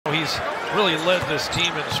he's really led this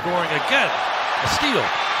team in scoring. Again, a steal.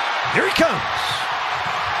 Here he comes.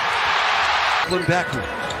 Backward.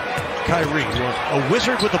 Kyrie, a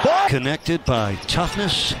wizard with the ball. Connected by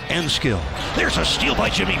toughness and skill. There's a steal by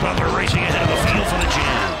Jimmy Butler, racing ahead of the field for the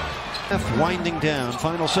jam. Winding down,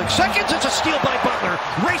 final 6 seconds. It's a steal by Butler,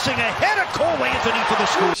 racing ahead of Cole Anthony for the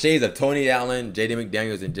score. Shades of Tony Allen, J.D.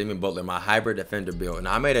 McDaniels, and Jimmy Butler, my hybrid defender build. And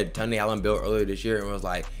I made a Tony Allen build earlier this year and was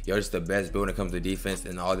like, yo, this is the best build when it comes to defense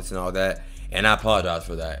and all this and all that. And I apologize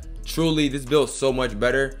for that. Truly, this build's so much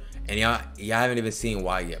better. And y'all haven't even seen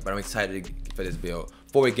why yet, but I'm excited for this build.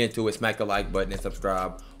 Before we get into it, smack the like button and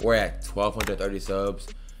subscribe. We're at 1,230 subs.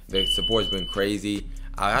 The support's been crazy.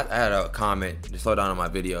 I had a comment to slow down on my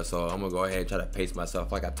video, so I'm gonna go ahead and try to pace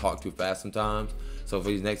myself. Like I talk too fast sometimes. So for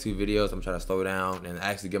these next few videos, I'm trying to slow down and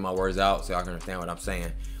actually get my words out so y'all can understand what I'm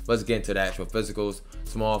saying. Let's get into the actual physicals.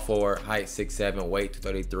 Small forward, height 6'7", weight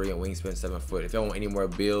 233, and wingspan 7 foot. If y'all want any more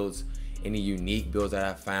builds, any unique builds that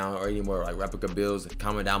I found, or any more like replica builds,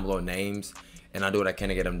 comment down below names, and I'll do what I can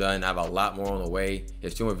to get them done. I have a lot more on the way.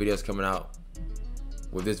 There's 2 more videos coming out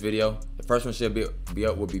with this video. The first one should be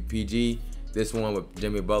up will be PG. This one with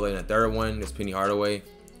Jimmy Butler, and the third one is Penny Hardaway.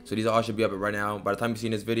 So these all should be up right now. By the time you see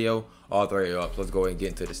this video, all 3 are up. So let's go ahead and get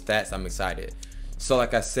into the stats. I'm excited. So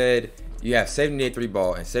like I said, you have 78 3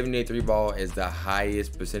 ball, and 78 3 ball is the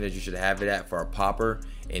highest percentage you should have it at for a popper.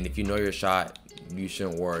 And if you know your shot, you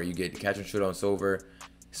shouldn't worry. You get catch and shoot on silver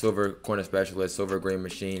corner specialist, silver green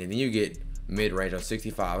machine, and then you get mid-range on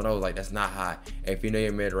 65. And I was like, that's not high. If you know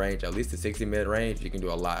your mid-range, at least the 60 mid-range, you can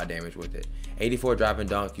do a lot of damage with it. 84 drop and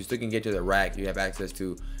dunk, you still can get to the rack. You have access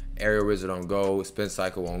to aerial wizard on go, spin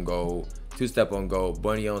cycle on go, 2-step on go,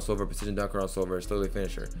 bunny on silver, precision dunker on silver, slowly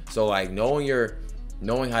finisher. So like knowing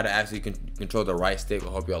how to actually control the right stick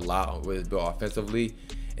will help you a lot with this build offensively.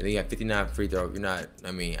 And then you have 59 free throw.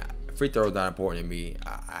 Free throw is not important to me.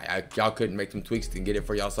 Y'all couldn't make some tweaks to get it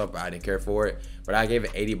for yourself, but I didn't care for it. But I gave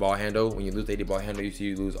it 80 ball handle. When you lose 80 ball handle,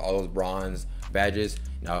 you lose all those bronze badges.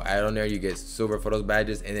 Now add on there, you get silver for those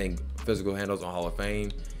badges, and then physical handles on Hall of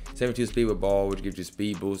Fame. 72 speed with ball, which gives you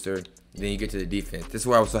speed booster. Then you get to the defense. This is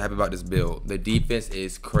why I was so happy about this build. The defense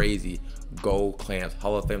is crazy. Gold clamps,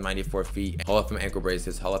 Hall of Fame 94 feet, Hall of Fame ankle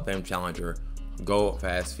braces, Hall of Fame challenger, gold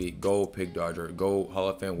fast feet, gold pig dodger, gold Hall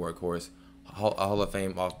of Fame workhorse, Hall of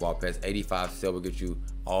Fame off-ball pass, 85 still will get you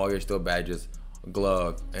all your still badges,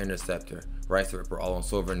 glove, interceptor, right slipper, all on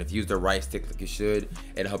silver. And if you use the right stick like you should,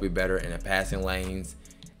 it'll help you better in the passing lanes.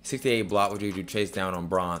 68 block, which you chase down on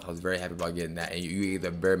bronze. I was very happy about getting that, and you get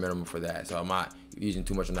the bare minimum for that. So I'm not using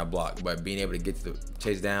too much on that block, but being able to get to the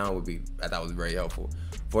chase down would be, I thought was very helpful.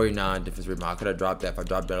 49 defense rebound. I could have dropped that. If I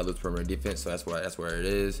dropped that, I lose perimeter defense. So that's where it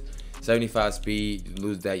is. 75 speed, you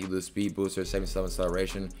lose that, you lose speed booster. 77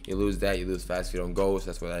 acceleration, you lose that, you lose fast feet on goals.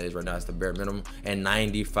 That's what that is right now. It's the bare minimum. And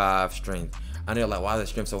 95 strength. I know, like, why is the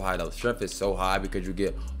strength so high though? Strength is so high because you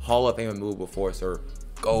get Hall of Fame immovable forcer,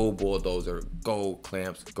 gold bulldozer, gold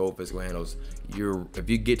clamps, gold physical handles. If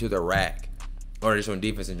you get to the rack or just on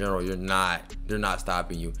defense in general, they're not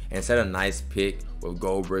stopping you. And set a nice pick with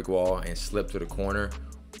gold brick wall and slip to the corner,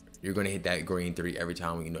 you're gonna hit that green 3 every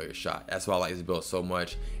time when you know your shot. That's why I like this build so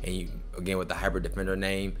much. And you, again, with the hybrid defender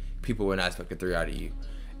name, people will not expect a 3 out of you.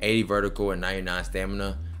 80 vertical and 99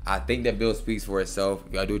 stamina. I think that build speaks for itself.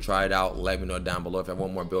 If y'all do try it out, let me know down below. If I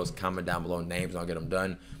want more builds, comment down below names and I'll get them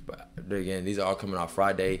done. But again, these are all coming out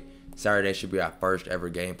Friday. Saturday should be our first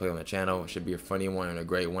ever gameplay on the channel. It should be a funny one and a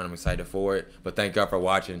great one. I'm excited for it. But thank y'all for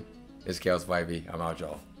watching. It's KOspivey. I'm out,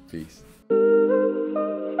 y'all. Peace.